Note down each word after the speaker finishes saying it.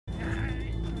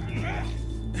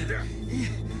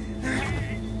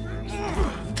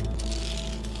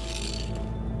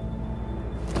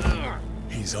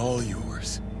He's all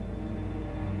yours.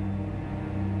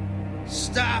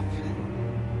 Stop.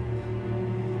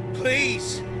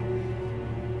 Please.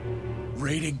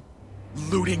 Raiding,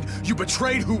 looting, you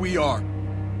betrayed who we are.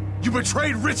 You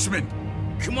betrayed Richmond.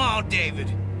 Come on,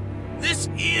 David. This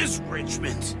is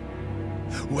Richmond.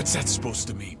 What's that supposed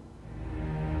to mean?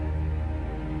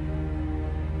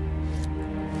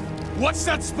 What's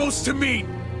that supposed to mean?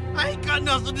 I ain't got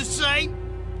nothing to say.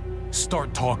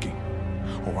 Start talking,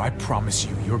 or I promise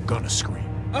you, you're gonna scream.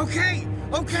 Okay,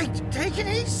 take it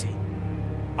easy.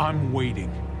 I'm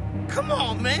waiting. Come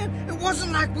on, man. It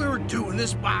wasn't like we were doing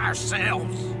this by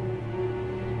ourselves.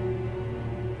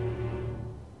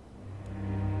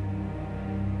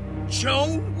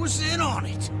 Joan was in on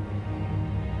it.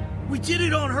 We did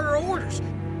it on her orders.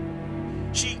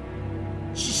 She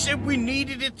said we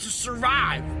needed it to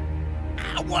survive.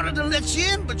 I wanted to let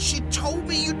you in, but she told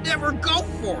me you'd never go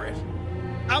for it.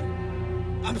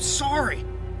 I'm sorry.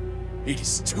 It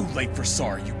is too late for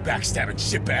sorry, you backstabbing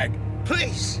shitbag.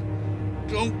 Please,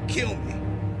 don't kill me.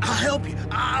 I'll help you.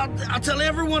 I'll tell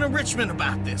everyone in Richmond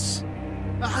about this.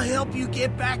 I'll help you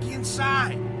get back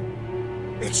inside.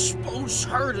 Expose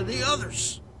her to the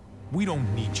others. We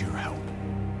don't need your help.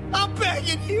 I'm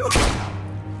begging you.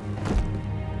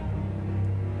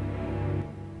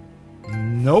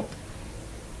 Nope.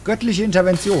 Göttliche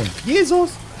Intervention.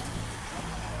 Jesus!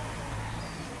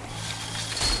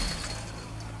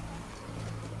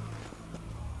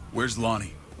 Where's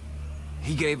Lonnie?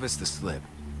 He gave us the slip.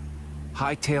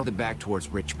 Hightailed it back towards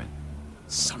Richmond.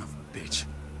 Son of a bitch.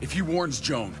 If he warns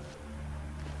Joan...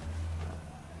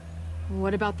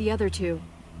 What about the other two?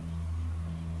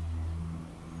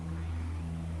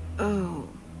 Oh.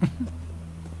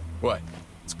 What?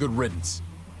 It's good riddance.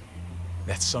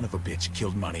 That son of a bitch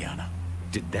killed Mariana.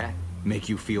 Did that make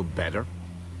you feel better?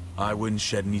 I wouldn't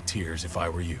shed any tears if I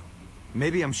were you.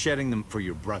 Maybe I'm shedding them for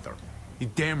your brother.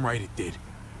 You're damn right it did.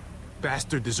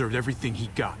 Bastard deserved everything he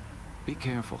got. Be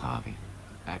careful, Javi.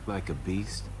 Act like a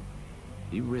beast.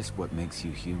 You risk what makes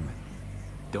you human.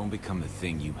 Don't become the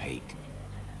thing you hate.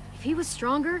 If he was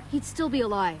stronger, he'd still be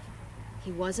alive.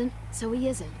 He wasn't, so he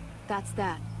isn't. That's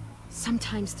that.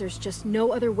 Sometimes there's just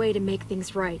no other way to make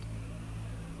things right.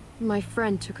 My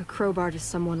friend took a crowbar to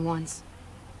someone once.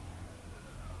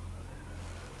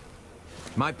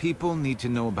 My people need to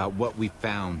know about what we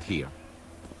found here.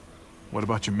 What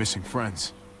about your missing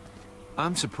friends?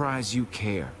 I'm surprised you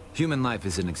care. Human life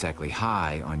isn't exactly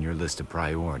high on your list of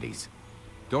priorities.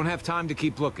 Don't have time to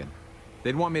keep looking.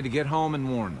 They'd want me to get home and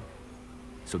warn them.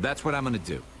 So that's what I'm gonna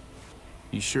do.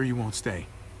 You sure you won't stay?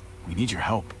 We need your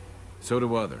help. So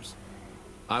do others.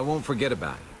 I won't forget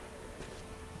about it.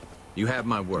 You have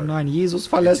my word. Nein, Jesus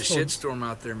It's verlässt a uns. shitstorm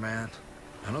out there, man.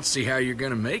 I don't see how you're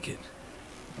gonna make it.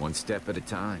 One step at a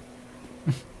time.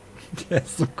 Der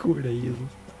ist so cool, der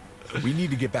Jesus. We need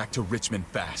to get back to Richmond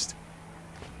fast.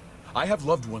 I have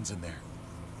loved ones in there.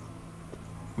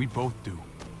 We both do.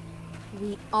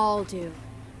 We all do.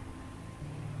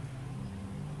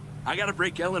 I gotta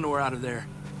break Eleanor out of there.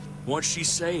 Once she's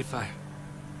safe,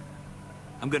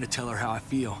 I'm gonna tell her how I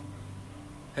feel.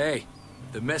 Hey,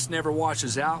 if the mess never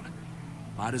washes out,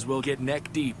 might as well get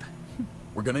neck deep.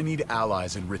 We're gonna need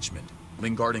allies in Richmond.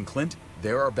 Lingard and Clint,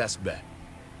 they're our best bet.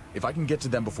 If I can get to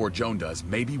them before Joan does,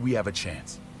 maybe we have a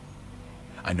chance.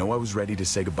 I know I was ready to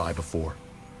say goodbye before,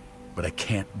 but I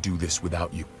can't do this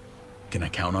without you. Can I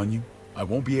count on you? I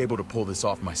won't be able to pull this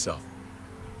off myself.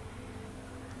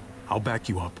 I'll back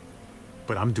you up,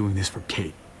 but I'm doing this for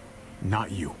Kate,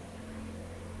 not you.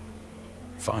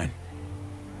 Fine,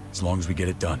 as long as we get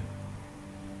it done.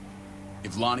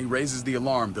 If Lonnie raises the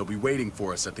alarm, they'll be waiting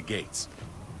for us at the gates.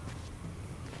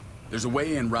 There's a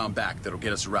way in round back that'll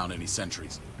get us around any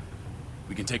sentries.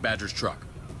 We can take Badger's truck.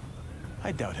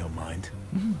 I doubt he'll mind.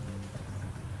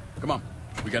 Come on,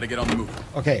 we gotta get on the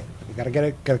move. Okay, we gotta get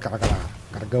it.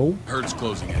 Gotta go. Herd's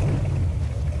closing in.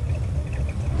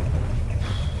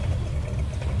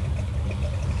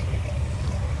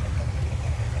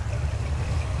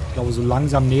 Ich glaube, so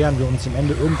langsam nähern wir uns dem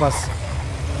Ende. Irgendwas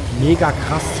mega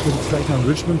krass wird vielleicht noch in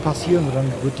Richmond passieren und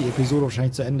dann wird die Episode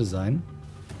wahrscheinlich zu Ende sein.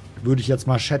 Würde ich jetzt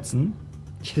mal schätzen.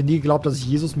 Ich hätte nie geglaubt, dass ich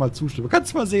Jesus mal zustimme.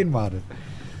 Kannst du mal sehen, Made.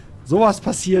 Sowas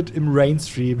passiert im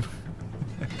Rainstream.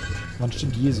 Man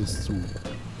stimmt Jesus zu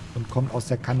und kommt aus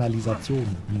der Kanalisation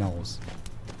hinaus.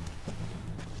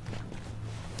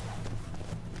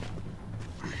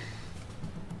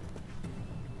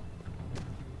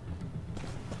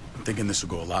 I'm thinking this will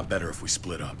go a lot better if we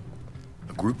split up.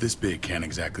 A group this big can't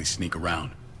exactly sneak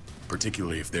around,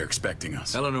 particularly if they're expecting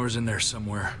us. Eleanor's in there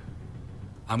somewhere.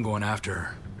 I'm going after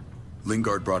her.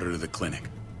 Lingard brought her to the clinic.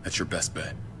 That's your best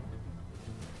bet.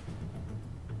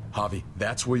 Javi,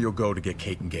 that's where you'll go to get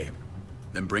Kate and Gabe.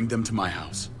 Then bring them to my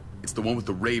house. It's the one with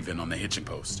the raven on the hitching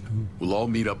post. We'll all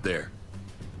meet up there.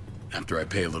 After I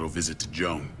pay a little visit to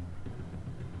Joan.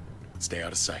 Stay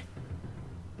out of sight.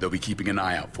 They'll be keeping an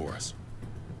eye out for us.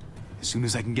 As soon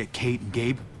as I can get Kate and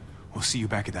Gabe, we'll see you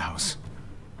back at the house.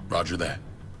 Roger that.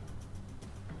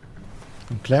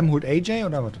 Und Clem holt AJ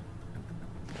oder was?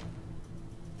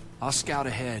 I'll scout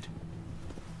ahead.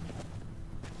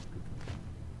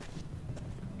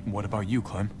 What about you,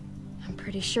 Clem? I'm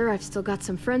pretty sure I've still got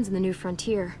some friends in the New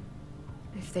Frontier.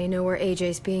 If they know where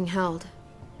AJ's being held,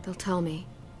 they'll tell me.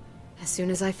 As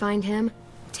soon as I find him,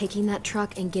 I'm taking that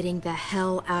truck and getting the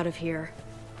hell out of here.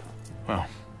 Well,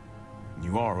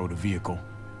 you are owed a vehicle.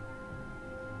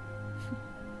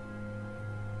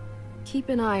 Keep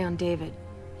an eye on David.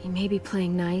 He may be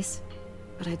playing nice,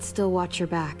 but I'd still watch your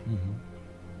back.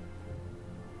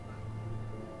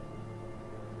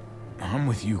 I'm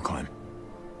with you, Clem.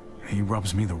 He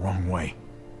rubs me the wrong way.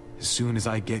 As soon as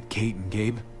I get Kate and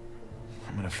Gabe,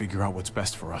 I'm gonna figure out what's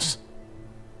best for us.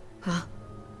 Well,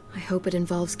 I hope it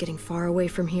involves getting far away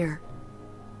from here.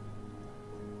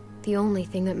 The only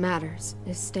thing that matters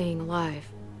is staying alive.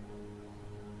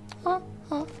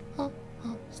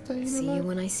 See you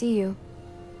when I see you.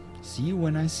 See you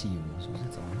when I see you. So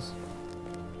sieht's aus.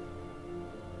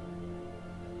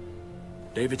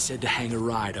 David said to hang a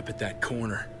ride up at that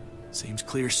corner. Seems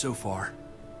clear so far.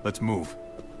 Let's move.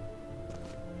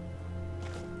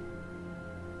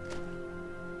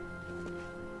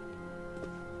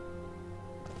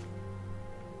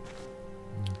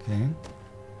 Okay.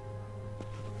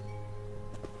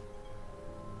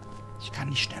 Ich kann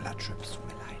nicht schneller, Trips, tut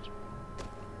mir leid.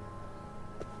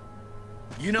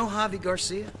 You know Javi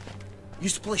Garcia?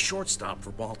 Used to play shortstop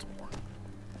for Baltimore.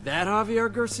 That Javier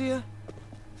Garcia?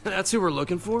 That's who we're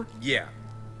looking for? Yeah,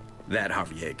 that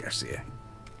Javier Garcia.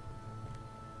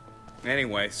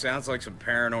 Anyway, sounds like some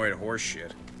paranoid horse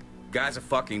shit. Guy's a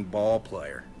fucking ball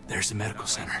player. There's the medical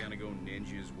center. Gonna go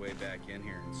ninja his way back in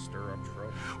here and stir up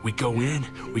trouble. We go in,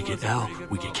 we get Elle,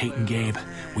 we get Kate and Gabe,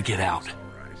 we get out.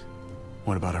 All right.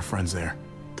 What about our friends there?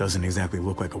 Doesn't exactly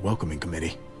look like a welcoming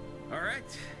committee. All right.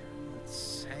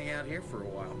 Let's hang out here for a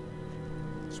while.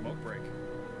 Smoke break.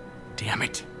 Damn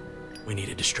it. We need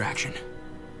a distraction.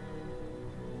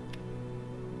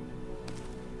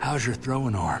 How's your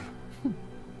throwing arm?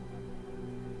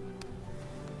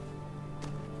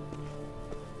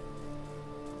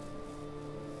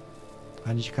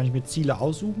 Eigentlich kann ich mir Ziele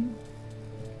aussuchen.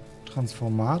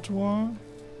 Transformator.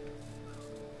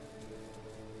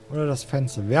 Oder das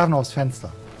Fenster. Wir werfen aufs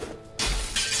Fenster.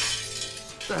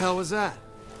 What the hell was that?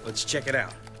 Let's check it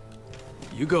out.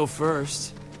 You go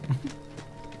first.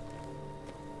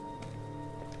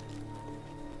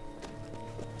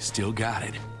 Still got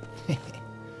it.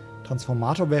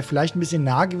 Transformator wäre vielleicht ein bisschen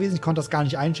nah gewesen. Ich konnte das gar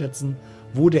nicht einschätzen,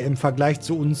 wo der im Vergleich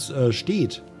zu uns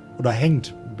steht. Oder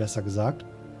hängt, besser gesagt.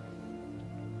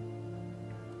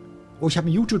 Oh, ich habe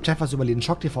einen YouTube-Chat was überlegt.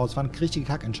 Schock TV, das war eine richtige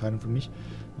Kackentscheidung für mich.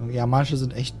 Ja, manche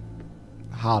sind echt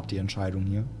hart, die Entscheidung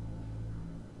hier.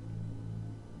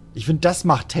 Ich finde, das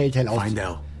macht TellTale aus. Find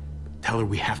Elle. Tell her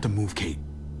we have to move, Kate.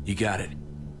 You got it.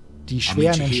 Die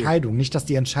schweren Entscheidungen. Nicht, dass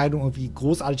die Entscheidungen irgendwie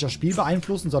großartig das Spiel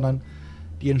beeinflussen, sondern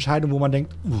die Entscheidung, wo man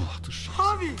denkt, du Scheiße.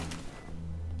 Javi!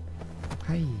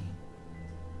 Hi.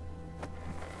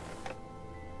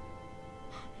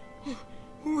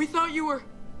 We thought you were...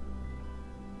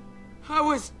 I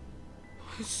was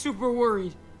super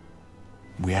worried.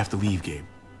 We have to leave, Gabe.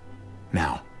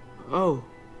 Now. Oh,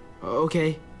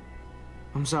 okay.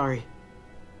 I'm sorry.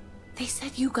 They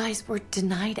said you guys were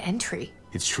denied entry.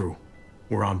 It's true.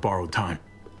 We're on borrowed time.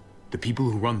 The people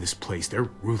who run this place, they're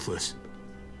ruthless.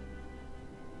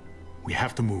 We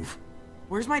have to move.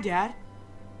 Where's my dad?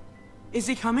 Is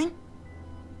he coming?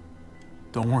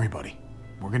 Don't worry, buddy.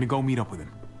 We're gonna go meet up with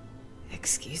him.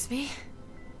 Excuse me?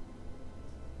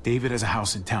 David has a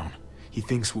house in town. He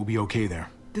thinks we'll be okay there.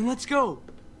 Then let's go.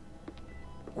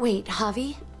 Wait,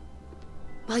 Javi?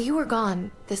 While you were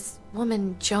gone, this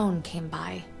woman, Joan, came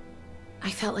by.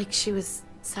 I felt like she was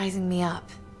sizing me up.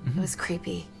 It was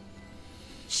creepy.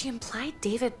 She implied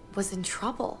David was in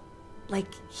trouble. Like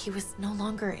he was no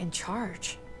longer in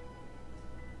charge.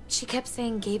 She kept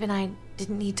saying Gabe and I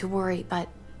didn't need to worry, but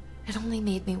it only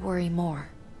made me worry more.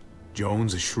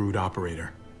 Joan's a shrewd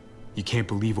operator. You can't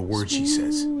believe a word she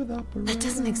says. That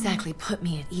doesn't exactly put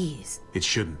me at ease. It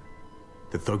shouldn't.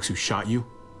 The thugs who shot you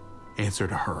answer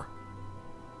to her.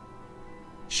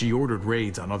 She ordered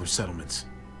raids on other settlements.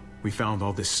 We found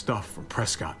all this stuff from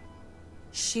Prescott.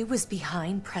 She was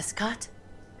behind Prescott?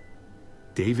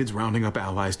 David's rounding up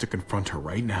allies to confront her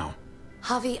right now.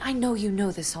 Javi, I know you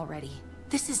know this already.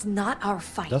 This is not our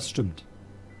fight. Das stimmt.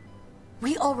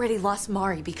 We already lost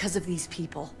Mari because of these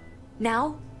people.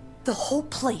 Now, the whole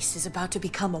place is about to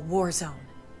become a war zone.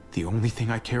 The only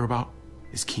thing I care about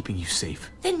is keeping you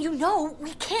safe. Then you know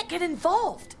we can't get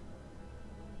involved.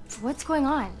 What's going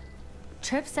on?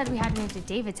 Tripp said we had to move to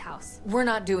David's house. We're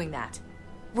not doing that.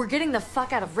 We're getting the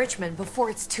fuck out of Richmond before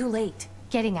it's too late.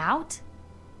 Getting out?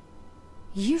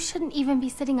 You shouldn't even be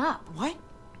sitting up. What?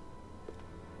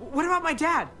 What about my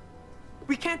dad?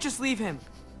 We can't just leave him.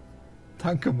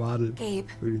 Danke, Madel. Gabe,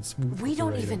 Für den Smooth we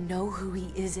don't Operator. even know who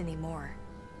he is anymore.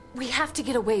 We have to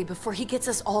get away before he gets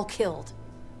us all killed.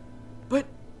 But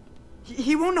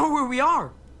he won't know where we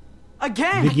are.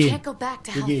 Again! Wir I gehen. can't go back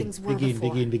to Wir how gehen, things wir were gehen, wir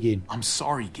before. gehen, wir gehen. I'm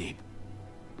sorry, Gabe.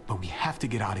 But we have to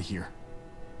get out of here.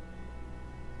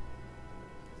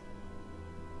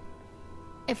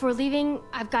 If we're leaving,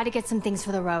 I've got to get some things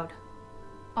for the road.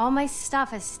 All my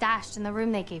stuff is stashed in the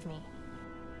room they gave me.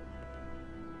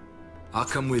 I'll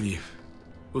come with you.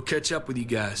 We'll catch up with you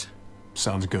guys.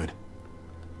 Sounds good.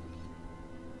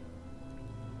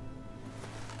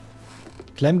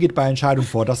 Clem geht bei Entscheidung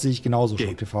vor, das sehe ich genauso, Gabe,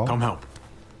 Schock TV. come help.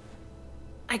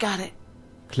 I got it.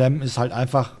 Clem ist halt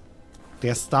einfach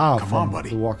der Star Come on, von buddy.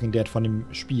 The Walking Dead, von dem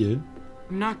Spiel.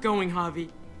 I'm not going, Javi.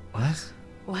 Was?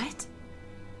 What?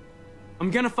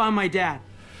 I'm gonna find my dad.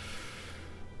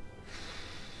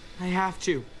 I have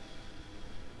to.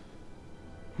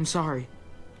 I'm sorry.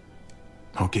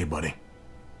 Okay, buddy.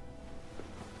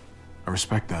 I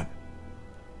respect that.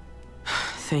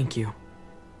 Thank you.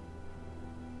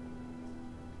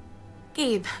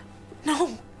 Gabe,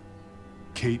 no,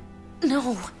 Kate,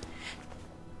 no.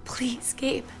 Please,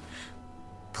 Gabe.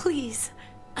 Please.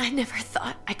 I never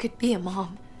thought I could be a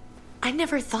mom. I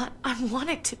never thought I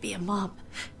wanted to be a mom.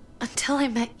 Until I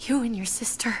met you and your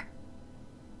sister.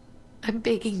 I'm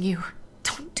begging you,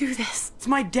 don't do this. It's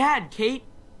my dad, Kate.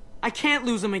 I can't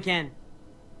lose him again.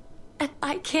 And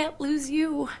I can't lose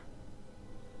you.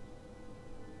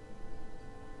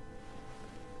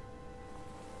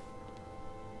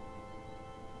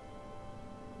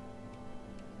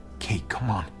 Kate, come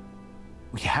on.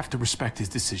 We have to respect his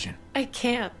decision. I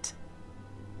can't.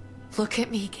 Look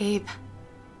at me, Gabe.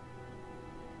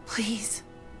 Please.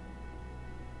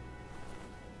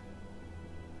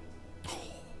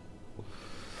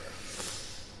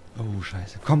 Oh,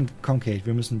 scheiße. Komm, komm, Kate,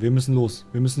 wir müssen los.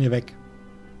 Wir müssen hier weg.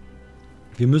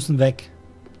 Wir müssen weg.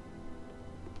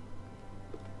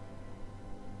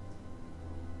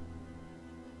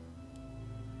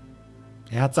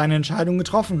 Er hat seine Entscheidung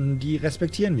getroffen, die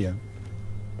respektieren wir.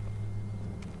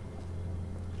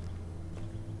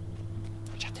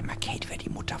 Ich dachte immer, Kate wäre die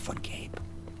Mutter von Gabe.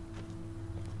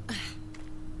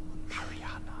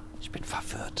 Mariana, ich bin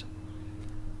verwirrt.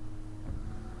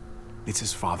 It's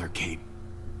his father, Kate.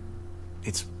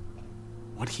 It's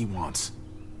what he wants.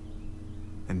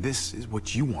 And this is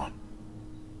what you want.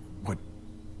 What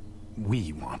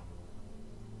we want.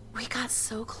 We got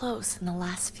so close in the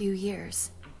last few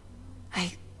years.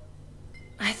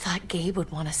 I thought Gabe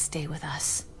would want to stay with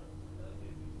us.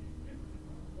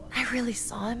 I really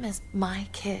saw him as my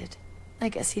kid. I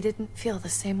guess he didn't feel the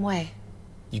same way.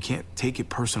 You can't take it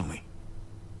personally.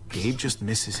 Gabe just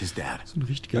misses his dad. So ein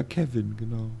richtiger Kevin,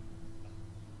 genau.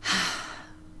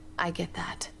 I get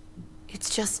that.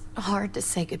 It's just hard to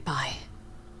say goodbye.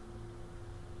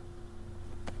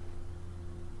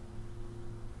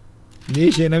 Nee,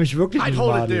 ich erinnere mich wirklich I'd nicht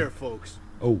hold it an there, folks.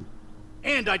 Oh.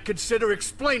 And I'd consider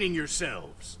explaining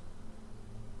yourselves.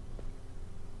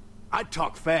 I'd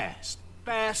talk fast.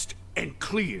 Fast and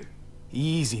clear.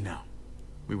 Easy now.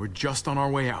 We were just on our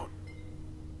way out.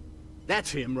 That's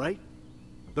him, right?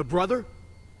 The brother?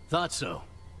 Thought so.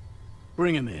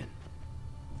 Bring him in.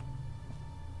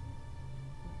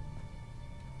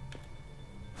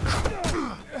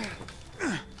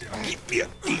 Gib mir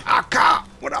die AK,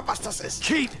 oder was das ist.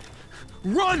 Kate,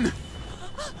 run!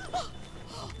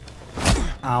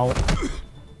 Au.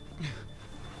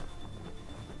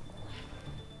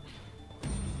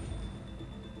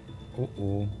 Oh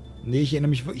oh. Nee, ich erinnere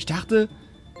mich wirklich.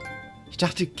 Ich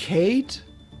dachte, Kate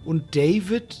und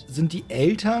David sind die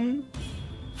Eltern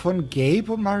von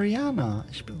Gabe und Mariana.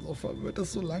 Ich bin so verwirrt, das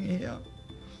ist so lange her.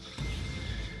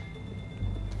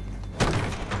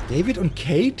 David und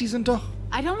Kate, die sind doch.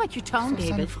 I don't like your tone, Das ist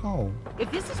seine David. Frau.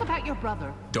 If this is about your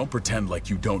brother, Don't pretend like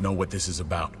you don't know what this is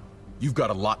about. You've got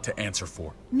a lot to answer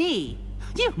for. me,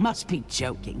 you must be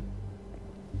joking.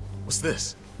 What's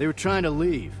this? They were trying to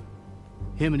leave.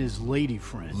 Him and his lady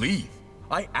friend. Leave?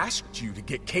 I asked you to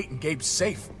get Kate and Gabe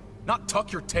safe, not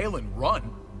tuck your tail and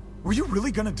run. Were you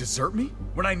really gonna desert me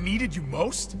when I needed you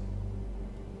most?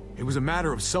 It was a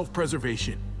matter of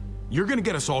self-preservation. You're gonna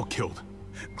get us all killed.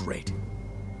 Great.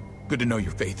 Good to know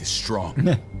your faith is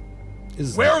strong.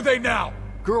 Where are they now?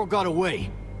 Girl got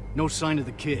away. No sign of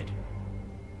the kid.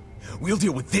 We'll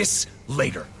deal with this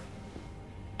later.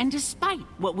 And despite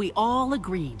what we all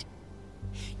agreed,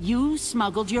 you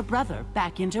smuggled your brother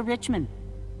back into Richmond.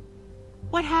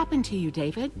 What happened to you,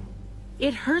 David?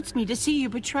 It hurts me to see you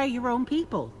betray your own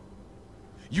people.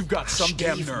 You've got some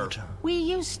damn nerve. We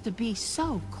used to be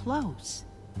so close.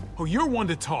 Oh, you're one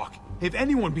to talk. If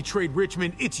anyone betrayed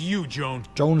Richmond, it's you, Joan.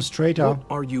 Joan's traitor. What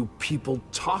are you people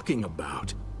talking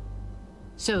about?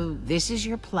 So this is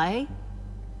your play?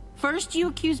 First you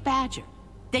accuse Badger,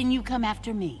 then you come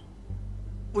after me.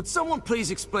 Would someone please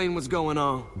explain what's going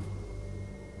on?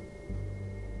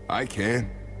 I can.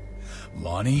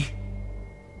 Lonnie?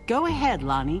 Go ahead,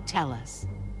 Lonnie, tell us.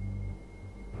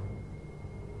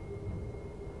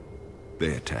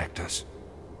 They attacked us.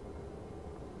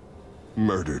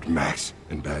 Murdered Max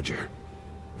and Badger.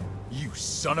 You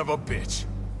son of a bitch.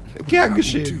 Gern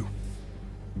geschehen.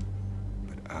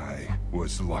 But I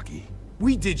was lucky.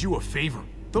 We did you a favor.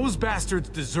 Those bastards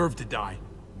deserve to die.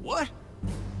 What?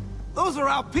 Those are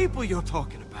our people you're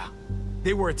talking about.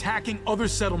 They were attacking other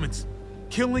settlements,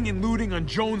 killing and looting on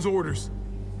Joan's orders.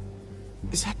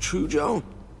 Is that true, Joan?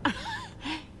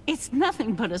 It's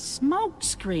nothing but a smoke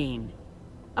screen.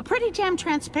 A pretty damn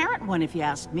transparent one, if you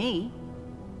ask me.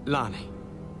 Lonnie,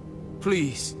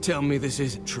 please tell me this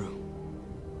isn't true.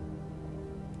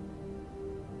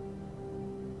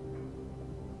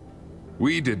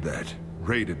 We did that.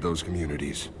 Raided those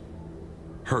communities.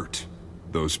 Hurt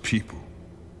those people.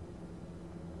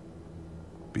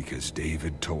 Because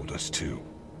David told us to.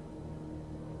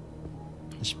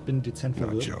 Ich bin dezent Not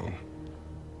verwirrt. Joan.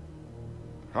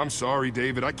 I'm sorry,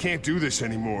 David. I can't do this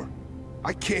anymore.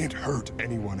 I can't hurt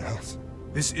anyone else.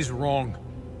 This is wrong.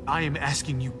 I am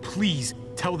asking you, please,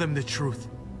 tell them the truth.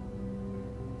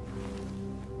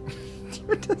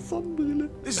 Mit der Sonnenbrille.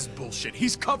 This is bullshit.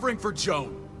 He's covering for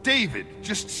Joan. David,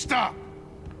 just stop.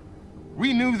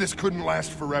 We knew this couldn't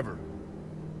last forever.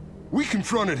 We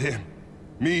confronted him.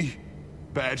 Me,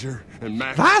 Badger, and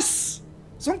Max. Was?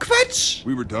 So ein Quatsch!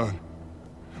 We were done.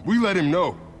 We let him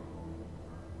know.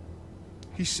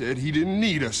 He said he didn't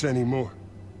need us anymore.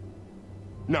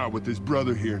 Not with his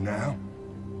brother here now.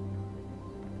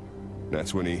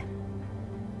 That's when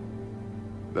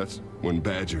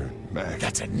Badger and Max...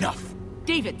 That's enough!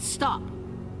 David, stop!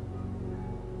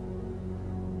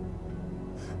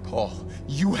 Paul,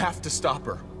 you have to stop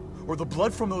her. Or the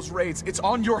blood from those raids, it's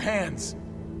on your hands.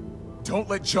 Don't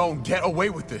let Joan get away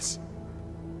with this.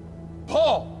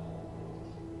 Paul!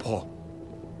 Paul,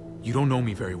 you don't know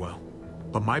me very well,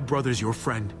 but my brother's your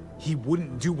friend. He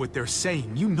wouldn't do what they're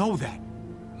saying. You know that.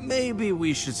 Maybe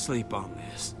we should sleep on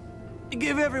this.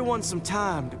 Give everyone some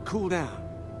time to cool down.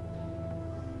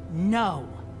 No.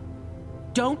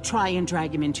 Don't try and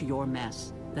drag him into your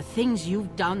mess. The things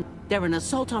you've done, they're an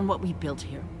assault on what we built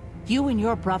here. You and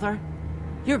your brother,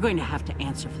 you're going to have to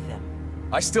answer for them.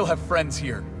 I still have friends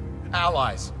here.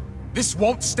 Allies. This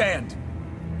won't stand.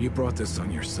 You brought this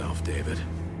on yourself, David.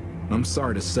 I'm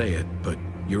sorry to say it, but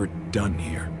you're done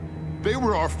here. They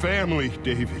were our family,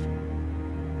 David.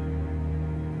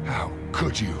 How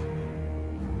could you?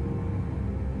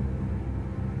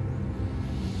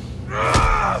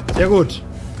 Sehr gut.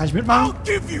 Kann ich mitmachen? I'll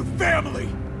give you family.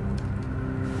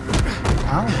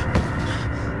 Ah.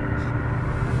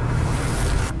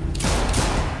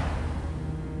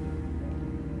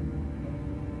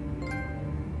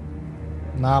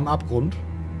 Nah am Abgrund.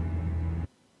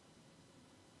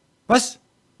 Was?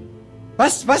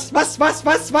 Was?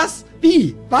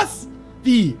 Wie? Was?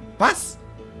 Wie? Was?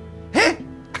 Hä?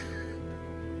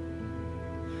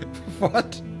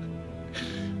 What?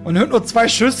 Man hört nur 2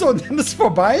 Schüsse und dann ist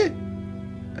vorbei?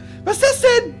 Was ist das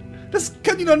denn? Das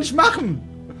können die doch nicht machen.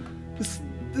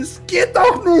 Das geht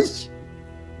doch nicht.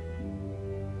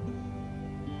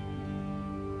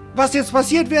 Was jetzt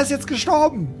passiert? Wer ist jetzt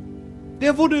gestorben?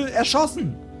 Wer wurde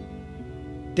erschossen?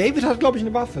 David hat, glaube ich,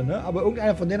 eine Waffe, ne? Aber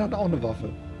irgendeiner von denen hat auch eine Waffe.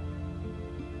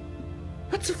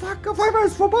 What the fuck? Auf einmal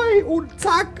ist vorbei. Und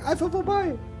zack, einfach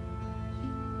vorbei.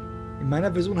 In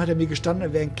meiner Version hat er mir gestanden,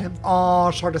 er wäre ein Clem.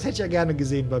 Oh, Schock, das hätte ich ja gerne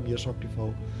gesehen bei mir, Schock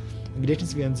TV. Im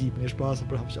Gedächtnis wären 7. Nee, Spaß,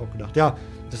 habe ich auch gedacht. Ja,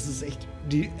 das ist echt.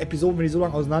 Die Episoden, wenn die so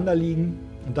lange auseinander liegen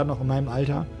und dann noch in meinem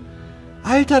Alter.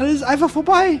 Alter, das ist einfach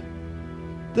vorbei.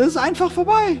 Das ist einfach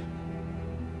vorbei.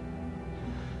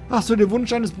 Ach so, den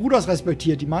Wunsch eines Bruders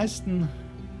respektiert. Die meisten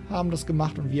haben das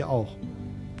gemacht und wir auch.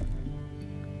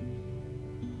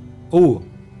 Oh,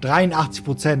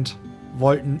 83%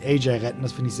 wollten AJ retten.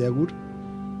 Das finde ich sehr gut.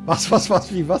 Was?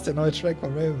 Der neue Track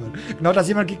von Rainbird. Genau, da ist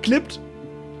jemand geklippt.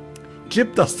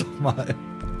 Gib das doch mal.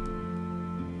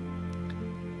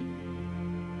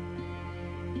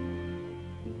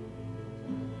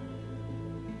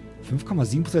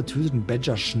 ,7% tötet einen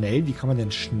Badger schnell. Wie kann man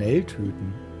denn schnell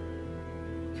töten?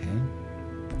 Okay.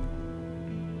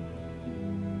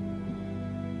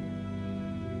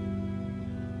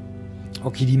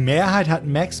 Okay, die Mehrheit hat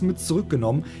Max mit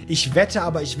zurückgenommen. Ich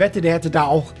wette, der hätte da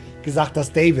auch gesagt,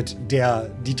 dass David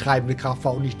die treibende Kraft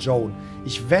war und nicht Joan.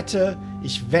 Ich wette,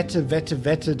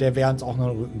 der wäre uns auch noch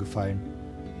in den Rücken gefallen.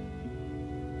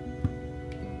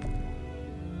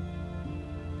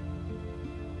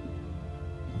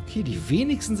 Okay, die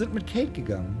wenigsten sind mit Kate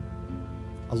gegangen.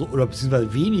 Also, oder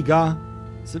beziehungsweise weniger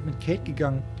sind mit Kate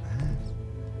gegangen.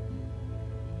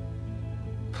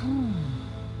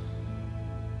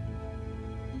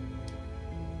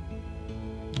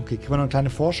 Okay, kriegen wir noch eine kleine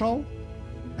Vorschau?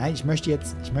 Nein, ich möchte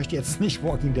jetzt nicht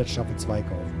Walking Dead Staffel 2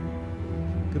 kaufen.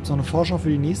 Gibt es noch eine Vorschau für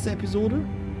die nächste Episode?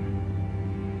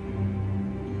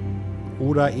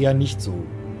 Oder eher nicht so?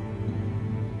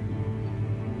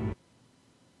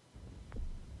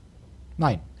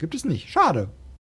 Nein, gibt es nicht. Schade.